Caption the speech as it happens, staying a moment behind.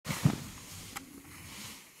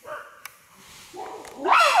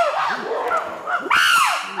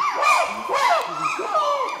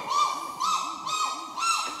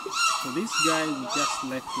guy we just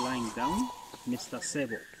left lying down, Mr.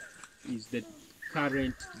 Sebo, is the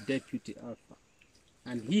current deputy alpha.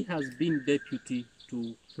 And he has been deputy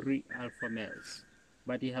to 3 alpha males,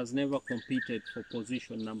 but he has never competed for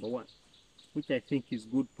position number 1, which I think is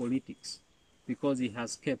good politics, because he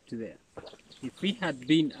has kept there. If he had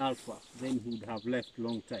been alpha, then he would have left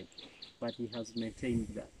long time, but he has maintained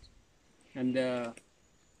that. And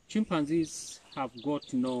chimpanzees have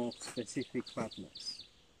got no specific partners,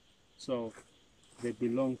 so they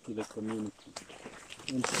belong to the community.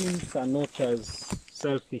 And chimps are not as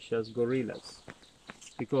selfish as gorillas,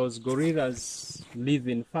 because gorillas live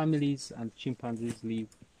in families and chimpanzees live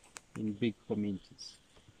in big communities.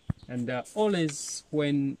 And always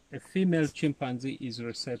when a female chimpanzee is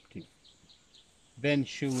receptive, then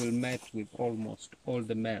she will mate with almost all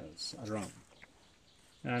the males around.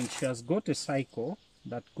 And she has got a cycle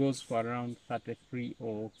that goes for around 33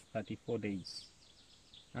 or 34 days.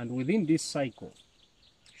 And within this cycle,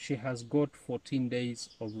 she has got 14 days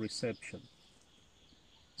of reception.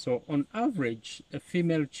 So on average, a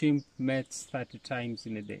female chimp mates 30 times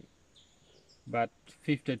in a day, but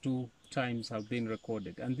 52 times have been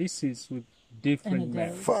recorded. And this is with different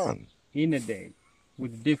males. Fun. In a day,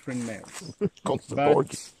 with different males.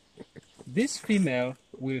 But this female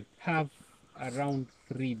will have around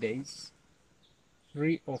 3 days,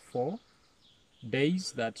 3 or 4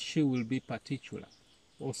 days that she will be particular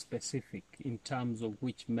or specific in terms of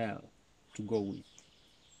which male to go with.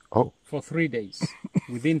 Oh. For 3 days,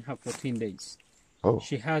 within her 14 days. Oh.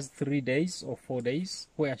 She has 3 days or 4 days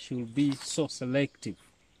where she will be so selective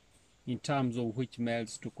in terms of which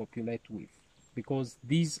males to copulate with, because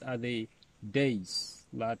these are the days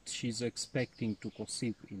that she's expecting to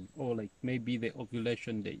conceive in, or like maybe the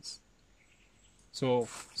ovulation days. So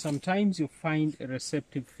sometimes you find a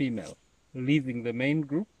receptive female leaving the main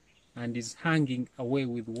group and is hanging away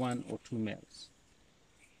with 1 or 2 males,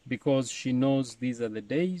 because she knows these are the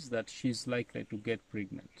days that she's likely to get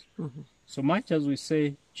pregnant. Mm-hmm. So much as we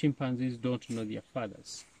say chimpanzees don't know their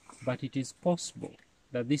fathers, but it is possible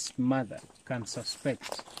that this mother can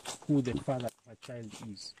suspect who the father of her child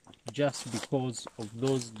is just because of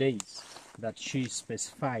those days that she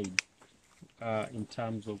specified in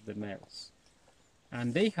terms of the males.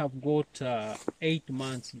 And they have got 8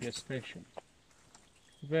 months gestation,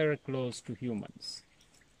 very close to humans.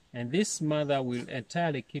 And this mother will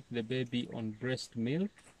entirely keep the baby on breast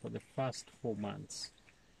milk for the first 4 months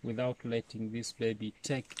without letting this baby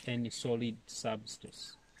take any solid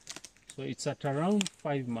substance. So it's at around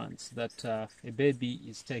 5 months that a baby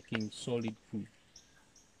is taking solid food.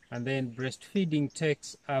 And then breastfeeding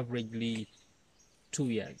takes averagely 2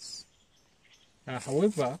 years.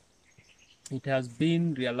 However, it has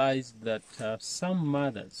been realized that some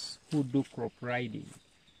mothers who do crop riding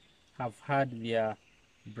have had their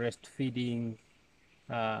breastfeeding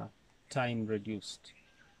time reduced.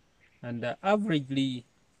 And averagely,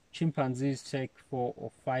 chimpanzees take 4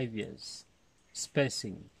 or 5 years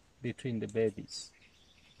spacing between the babies.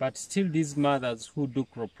 But still, these mothers who do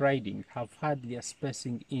crop riding have had their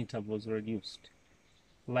spacing intervals reduced.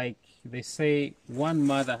 Like they say, one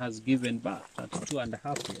mother has given birth at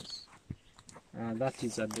 2.5 years. That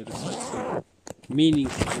is at the research, meaning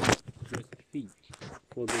breastfeed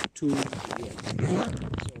for the 2 years.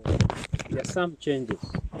 So there are some changes,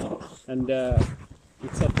 and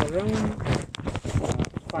it's at around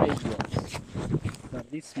 5 years that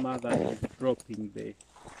this mother is dropping the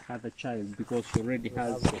other child, because she already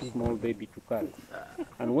has a small baby to carry.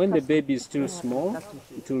 And when the baby is still small,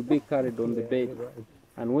 it will be carried on the baby.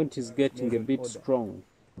 And when it is getting a bit strong,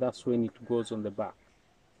 that's when it goes on the back.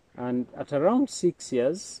 And at around 6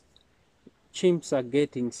 years, chimps are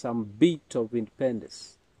getting some bit of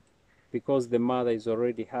independence, because the mother is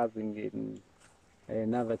already having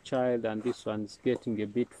another child, and this one is getting a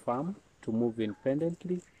bit firm to move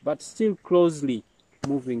independently, but still closely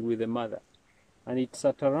moving with the mother. And it's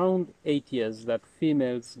at around 8 years that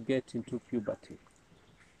females get into puberty.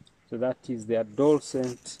 So that is the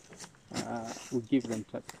adolescent, we give them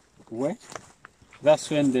where? That's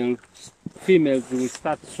when the females will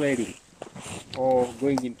start swelling or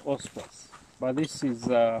going in ostrus. But this is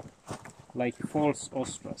like false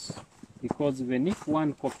ostrus, because even if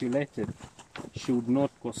one copulated, she would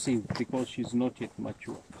not conceive because she's not yet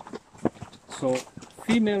mature. So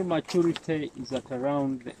female maturity is at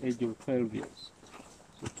around the age of 12 years.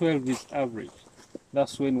 So 12 is average.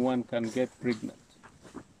 That's when one can get pregnant.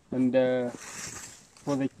 And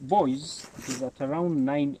for the boys, it is at around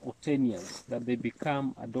 9 or 10 years that they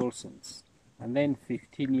become adolescents. And then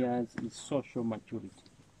 15 years is social maturity.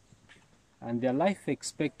 And their life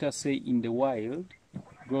expectancy in the wild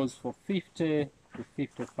goes for 50 to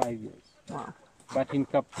 55 years. Wow. But in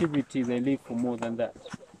captivity, they live for more than that.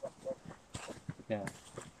 Yeah.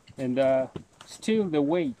 And still the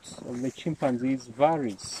weight of the chimpanzees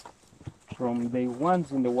varies from the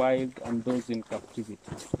ones in the wild and those in captivity.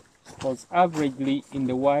 Because averagely in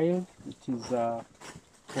the wild, it is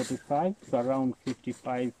 45 to around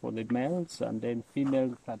 55 for the males, and then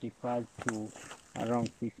female 35 to around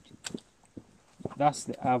 50. That's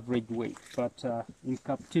the average weight. But in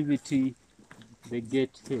captivity, they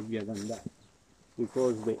get heavier than that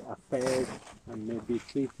because they are fed and may be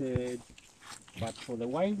treated. But for the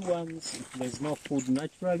wild ones, if there's no food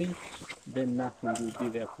naturally, then nothing will be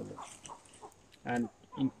there for them. And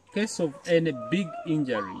in case of any big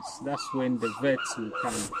injuries, that's when the vets will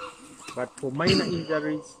come. But for minor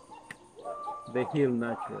injuries, they heal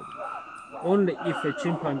naturally. Only if a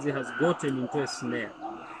chimpanzee has gotten into a snare.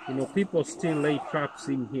 You know, people still lay traps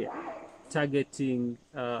in here, targeting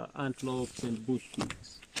antelopes and bush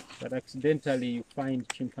pigs. But accidentally, you find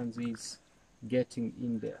chimpanzees getting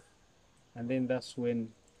in there. And then that's when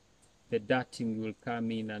the darting will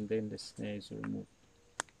come in and then the snare is removed.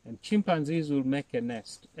 And chimpanzees will make a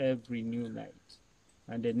nest every new night.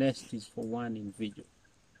 And the nest is for one individual.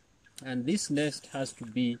 And this nest has to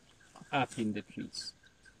be up in the trees.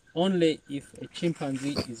 Only if a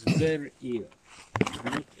chimpanzee is very ill,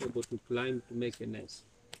 not able to climb to make a nest,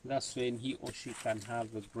 that's when he or she can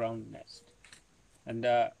have a ground nest. And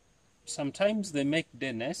sometimes they make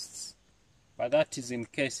their nests, but that is in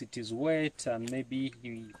case it is wet and maybe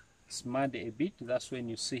he's mud a bit. That's when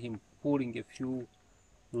you see him pulling a few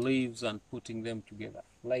leaves and putting them together.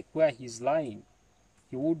 Like where he's lying,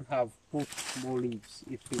 he would have put more leaves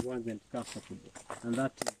if he wasn't comfortable. And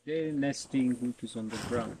that is their nesting, which is on the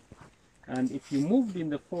ground. And if you moved in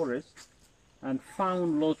the forest and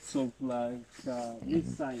found lots of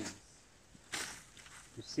these signs,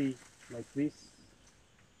 you see, like this,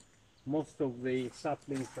 most of the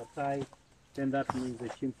saplings are tied, then that means the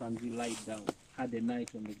chimpanzee lied down, had a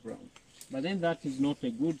night on the ground. But then that is not a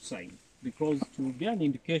good sign, because it will be an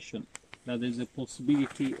indication that there's a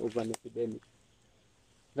possibility of an epidemic.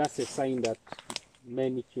 That's a sign that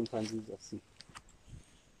many chimpanzees are sick.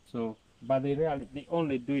 So, but they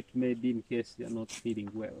only do it maybe in case they are not feeling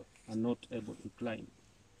well and not able to climb.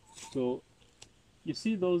 So, you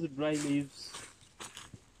see those dry leaves?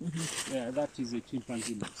 Mm-hmm. Yeah, that is a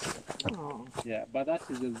chimpanzee nest. Oh. Yeah, but that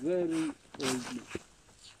is a very old leaf.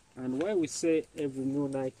 And why we say every new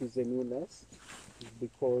night is a new nest is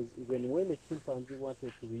because even when a chimpanzee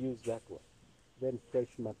wanted to use that one, then fresh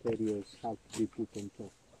materials have to be put on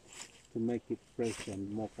top to make it fresh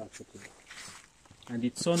and more comfortable. And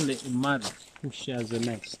it's only a mother who shares a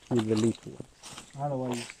nest with the little one.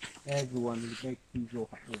 Otherwise, everyone will make his or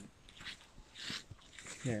her own.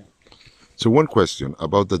 Yeah. So one question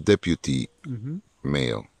about the deputy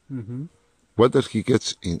male. Mm-hmm. What does he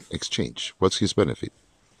get in exchange? What's his benefit?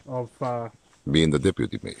 Of Being the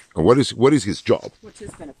deputy male. And what is his job? What's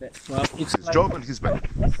his benefit? well, it's His job and his benefit.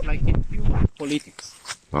 it's like in human politics.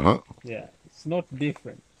 Uh-huh. Yeah, it's not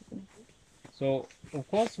different. So, of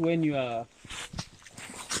course, when you are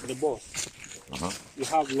the boss, you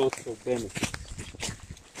have lots of benefits.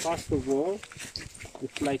 First of all,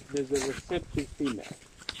 it's like there's a receptive female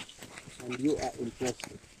and you are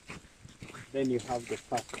interested. Then you have the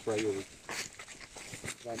first priority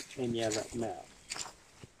than any other male.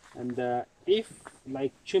 And if,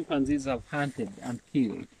 like chimpanzees have hunted and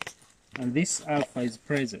killed, and this alpha is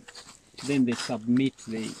present, then they submit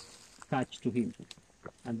the catch to him,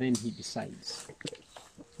 and then he decides.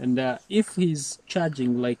 And if he's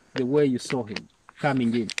charging like the way you saw him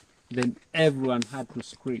coming in, then everyone had to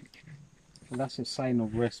scream. And that's a sign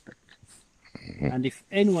of respect. And if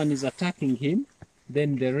anyone is attacking him,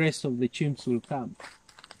 then the rest of the chimps will come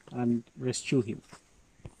and rescue him.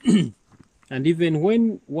 And even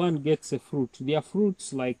when one gets a fruit, there are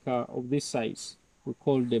fruits like of this size. We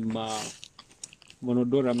call them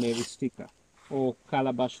Monodora meristica or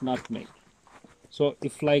calabash nutmeg. So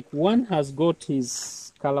if like one has got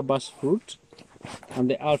his calabash fruit and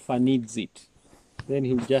the alpha needs it, then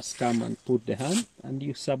he'll just come and put the hand and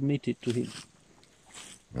you submit it to him.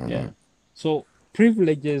 Yeah. So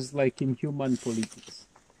privileges like in human politics.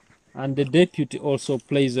 And the deputy also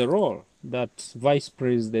plays a role that vice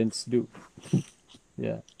presidents do.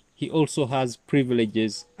 Yeah. He also has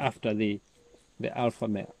privileges after the alpha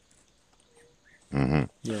male.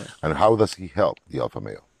 Yeah. And how does he help the alpha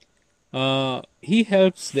male? He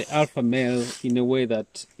helps the alpha male in a way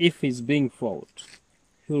that if he's being fought,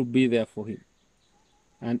 he'll be there for him.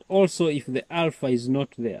 And also if the alpha is not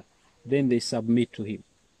there, then they submit to him.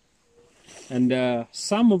 And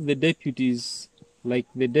some of the deputies, like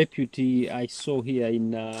the deputy I saw here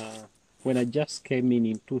in when I just came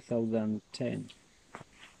in 2010,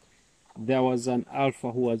 there was an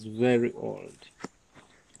alpha who was very old,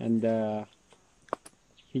 and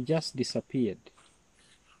he just disappeared,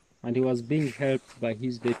 and he was being helped by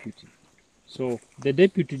his deputy. So the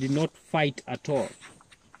deputy did not fight at all.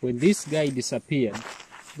 When this guy disappeared,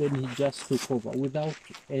 then he just took over without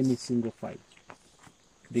any single fight,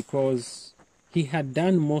 because he had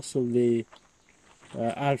done most of the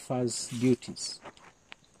alpha's duties,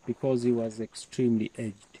 because he was extremely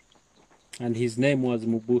aged, and his name was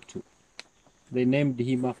Mobutu. They named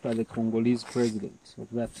him after the Congolese president of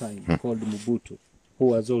that time, called Mobutu, who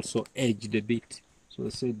was also aged a bit. So they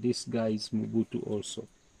said this guy is Mobutu also.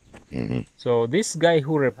 So this guy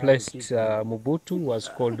who replaced Mobutu was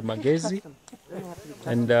called Magezi,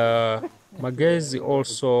 and Magezi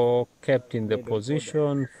also kept in the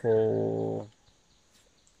position for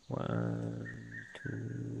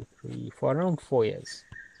for around 4 years,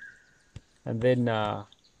 and then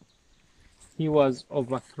he was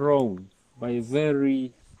overthrown by a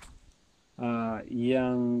very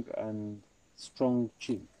young and strong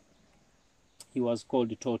chief. He was called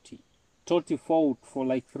Toti. Toti fought for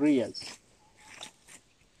like 3 years.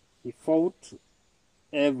 He fought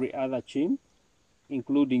every other chief,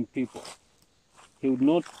 including people. He would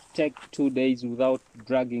not take 2 days without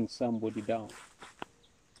dragging somebody down.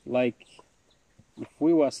 Like if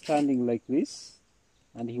we were standing like this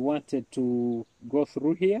and he wanted to go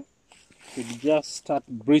through here, he'd just start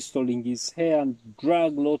bristling his hair and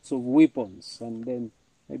drag lots of weapons, and then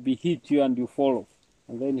maybe hit you and you fall off,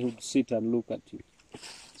 and then he would sit and look at you.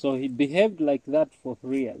 So he behaved like that for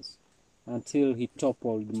 3 years until he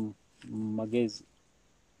toppled Magezi.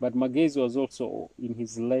 But Magezi was also in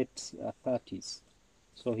his late 30s,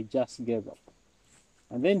 so he just gave up.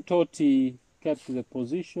 And then Toti kept the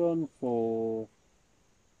position for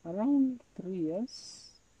around 3 years.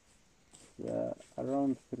 Yeah,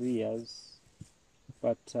 around 3 years,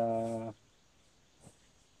 but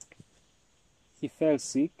he fell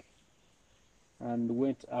sick and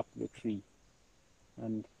went up the tree,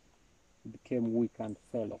 and became weak and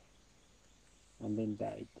fell off, and then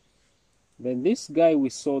died. Then this guy we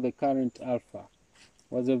saw, the current alpha,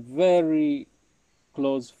 was a very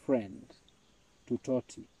close friend to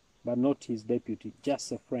Toti, but not his deputy,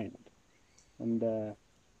 just a friend. And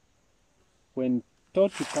when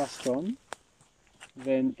Toti passed on,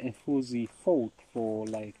 then Efuzi fought for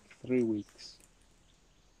like 3 weeks.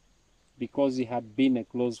 Because he had been a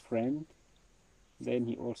close friend, then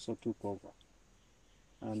he also took over.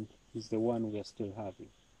 And he's the one we are still having.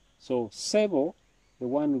 So Sebo, the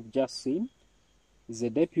one we've just seen, is a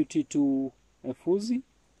deputy to Efuzi,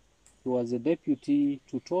 he was a deputy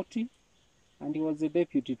to Toti, and he was a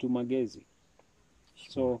deputy to Magezi.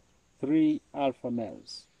 So 3 alpha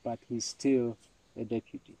males, but he's still a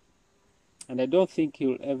deputy. And I don't think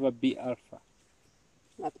he'll ever be alpha.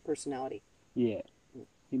 Not the personality. Yeah.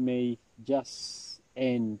 He may just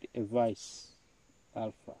end a vice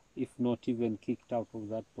alpha, if not even kicked out of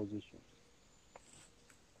that position.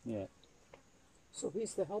 Yeah. So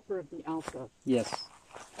he's the helper of the alpha, Yes,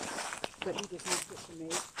 but he does not get the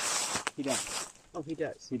mate. he does. Oh, he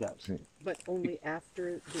does. He does. But only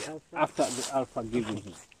after the alpha? After the alpha giving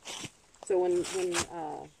him. So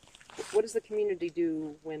what does the community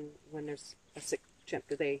do when there's a sick chimp?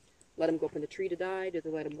 Do they let him go up in the tree to die? Do they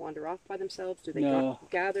let him wander off by themselves? Do they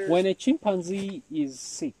gather? When a chimpanzee is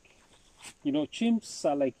sick, you know, chimps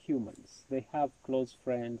are like humans. They have close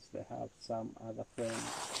friends, they have some other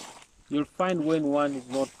friends. You'll find when one is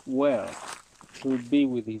not well, he'll be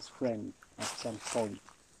with his friend at some point.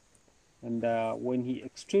 And when he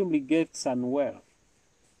extremely gets unwell,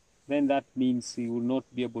 then that means he will not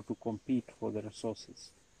be able to compete for the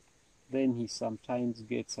resources. Then he sometimes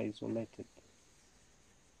gets isolated.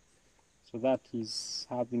 So that he's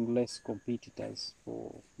having less competitors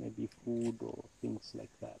for maybe food or things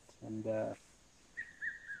like that. And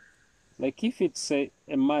like if it's a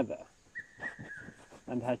mother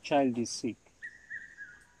and her child is sick,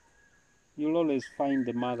 you'll always find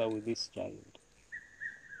the mother with this child.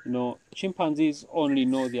 You know, chimpanzees only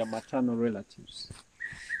know their maternal relatives.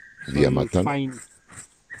 So you'll find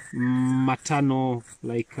maternal,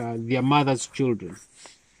 like their mother's children,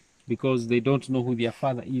 because they don't know who their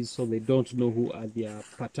father is, so they don't know who are their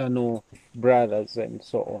paternal brothers and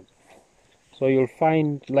so on. So you'll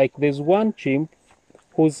find, like, there's one chimp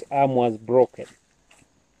whose arm was broken.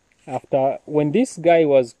 When this guy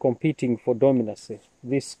was competing for dominancy,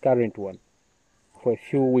 this current one, for a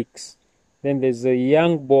few weeks, then there's a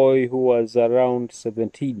young boy who was around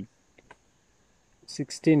 16,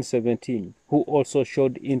 17, who also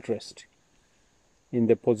showed interest in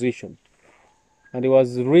the position. And he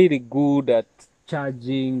was really good at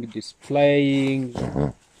charging, displaying,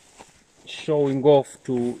 showing off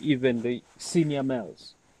to even the senior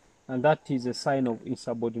males. And that is a sign of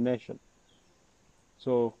insubordination.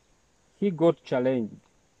 So he got challenged.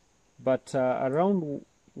 But around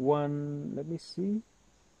let me see,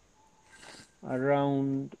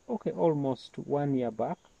 around, okay, almost 1 year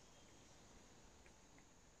back,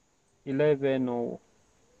 11 or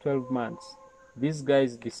 12 months, these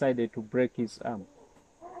guys decided to break his arm.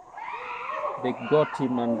 They got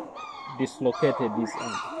him and dislocated his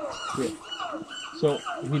arm. Here. So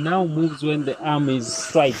he now moves when the arm is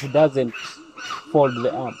tight. He doesn't fold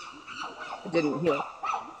the arm. It didn't heal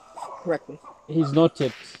correctly. He's not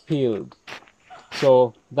yet healed.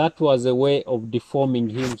 So that was a way of deforming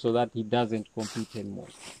him so that he doesn't compete anymore.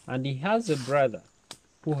 And he has a brother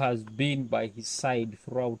who has been by his side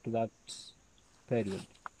throughout that period.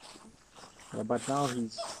 Yeah, but now he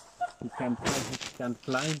can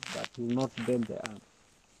climb, but he will not bend the arm.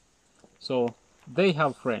 So they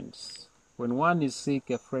have friends. When one is sick,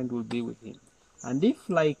 a friend will be with him. And if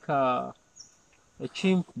like a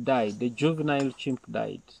chimp died, a juvenile chimp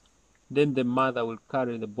died, then the mother will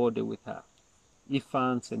carry the body with her.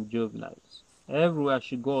 Infants and juveniles. Everywhere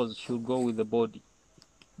she goes, she'll go with the body.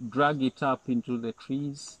 Drag it up into the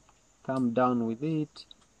trees, come down with it.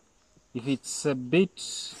 If it's a bit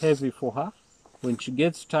heavy for her, when she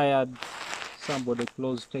gets tired, somebody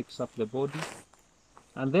close takes up the body.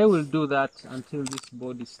 And they will do that until this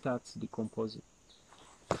body starts decomposing.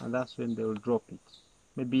 And that's when they will drop it.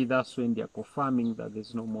 Maybe that's when they are confirming that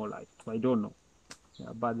there's no more life. I don't know.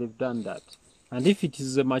 Yeah, but they've done that. And if it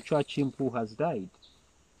is a mature chimp who has died,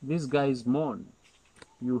 these guys mourn.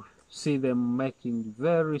 You see them making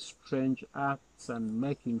very strange acts and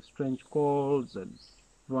making strange calls, and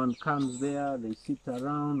one comes there, they sit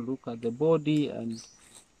around, look at the body, and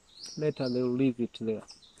later they'll leave it there.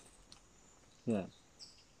 Yeah.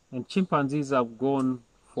 And chimpanzees have gone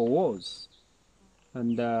for wars,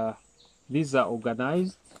 and these are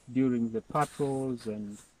organized during the patrols,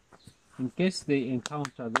 and in case they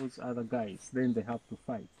encounter those other guys, then they have to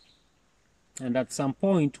fight. And at some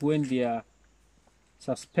point, when they are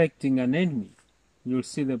suspecting an enemy, you'll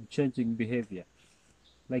see them changing behavior.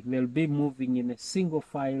 Like they'll be moving in a single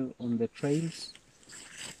file on the trails.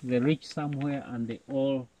 They reach somewhere and they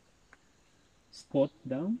all squat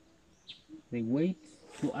down. They wait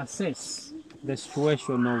to assess the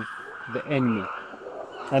situation of the enemy.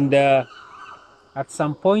 And at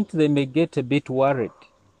some point, they may get a bit worried.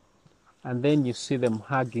 And then you see them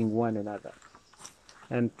hugging one another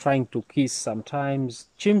and trying to kiss sometimes.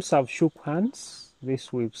 Chimps have shook hands,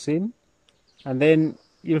 this we've seen. And then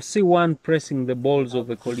you'll see one pressing the balls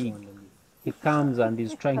of a colleague. He comes and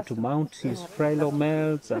is trying to mount his fellow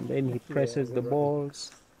males, and then he presses the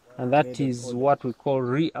balls. And that is what we call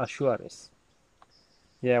reassurance.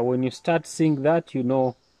 Yeah, when you start seeing that, you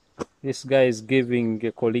know this guy is giving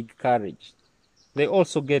a colleague courage. They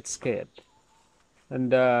also get scared.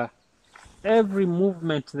 And every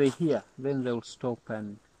movement they hear, then they'll stop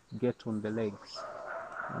and get on the legs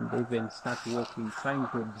and even start walking, trying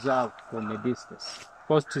to observe from a distance.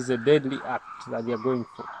 Because it is a deadly act that they are going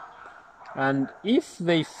for. And if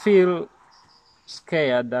they feel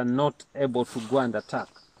scared and not able to go and attack,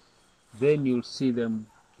 then you'll see them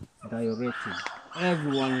diureting.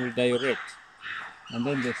 Everyone will diurete. And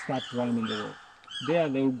then they start running away. There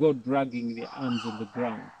they will go dragging their arms on the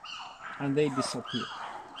ground. And they disappear.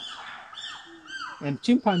 And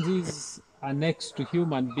chimpanzees are next to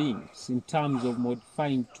human beings in terms of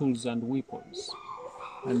modifying tools and weapons.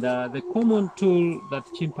 And the common tool that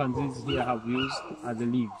chimpanzees here have used are the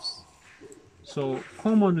leaves. So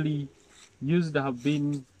commonly used have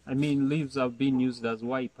been, leaves have been used as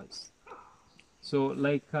wipers. So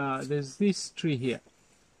like there's this tree here.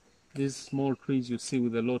 These small trees you see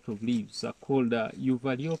with a lot of leaves are called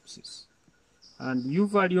Euvalyopsis. And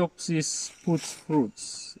Euvalyopsis puts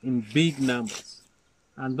fruits in big numbers.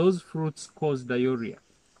 And those fruits cause diarrhea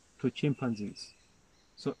to chimpanzees.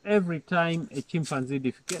 So every time a chimpanzee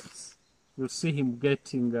defecates, you'll see him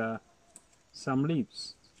getting some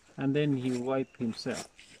leaves. And then he'll wipe himself.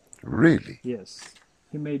 Really? Yes.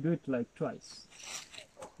 He may do it like twice.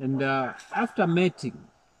 And after mating,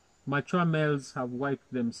 mature males have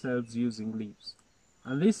wiped themselves using leaves.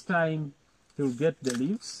 And this time, he'll get the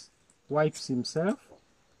leaves, wipes himself,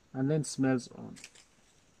 and then smells on.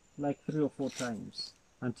 Like 3 or 4 times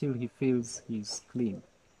until he feels he's clean.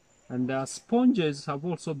 And sponges have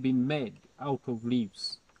also been made out of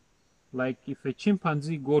leaves. Like if a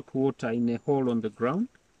chimpanzee got water in a hole on the ground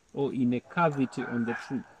or in a cavity on the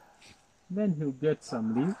tree, then he'll get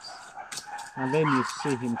some leaves, and then you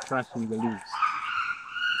see him crushing the leaves.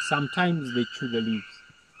 sometimes they chew the leaves.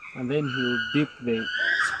 And then he'll dip the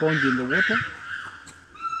sponge in the water.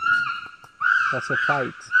 That's a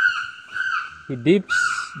fight. He dips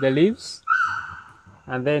the leaves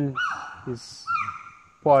and then he's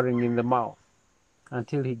pouring in the mouth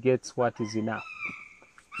until he gets what is enough.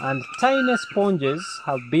 And tiny sponges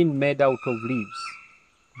have been made out of leaves.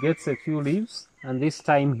 Gets a few leaves, and this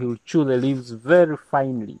time he'll chew the leaves very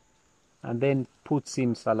finely and then puts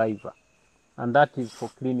in saliva. And that is for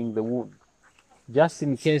cleaning the wound. Just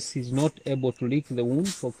in case he's not able to lick the wound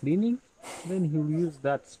for cleaning, then he'll use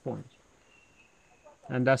that sponge.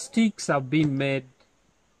 And the sticks have been made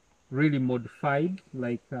really modified,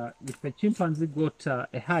 like if a chimpanzee got a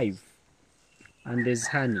hive and there's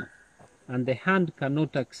honey, and the hand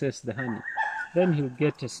cannot access the honey, then he'll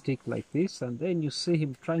get a stick like this, and then you see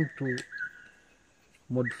him trying to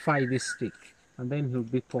modify this stick, and then he'll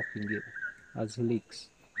be poking it as he licks.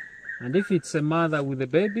 And if it's a mother with a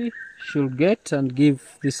baby, she'll get and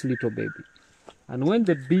give this little baby. And when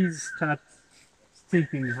the bees start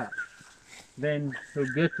stinging her, then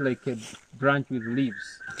he'll get like a branch with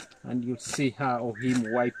leaves, and you'll see her or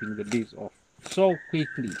him wiping the bees off so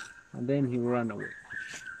quickly, and then he'll run away.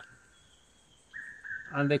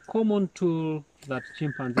 And the common tool that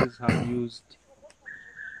chimpanzees have used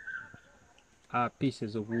are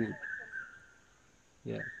pieces of wood.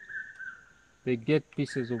 Yeah. They get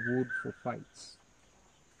pieces of wood for fights.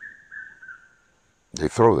 They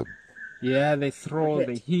throw them. Yeah, they throw,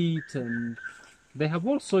 they hit, and they have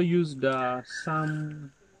also used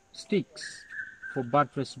some sticks for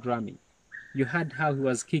buttress drumming. You heard how he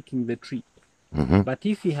was kicking the tree. Mm-hmm. But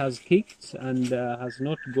if he has kicked and has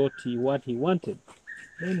not got what he wanted,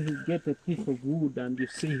 then he get a piece of wood and you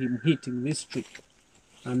see him hitting this tree.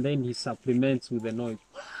 And then he supplements with a noise.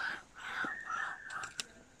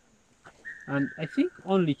 And I think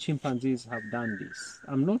only chimpanzees have done this.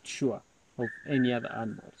 I'm not sure of any other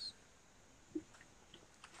animals.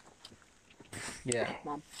 Yeah.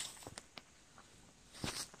 Mom.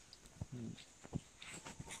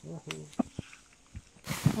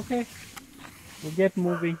 Okay, we'll get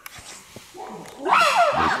moving. Yes,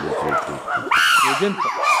 yes, yes, yes. We're gentle.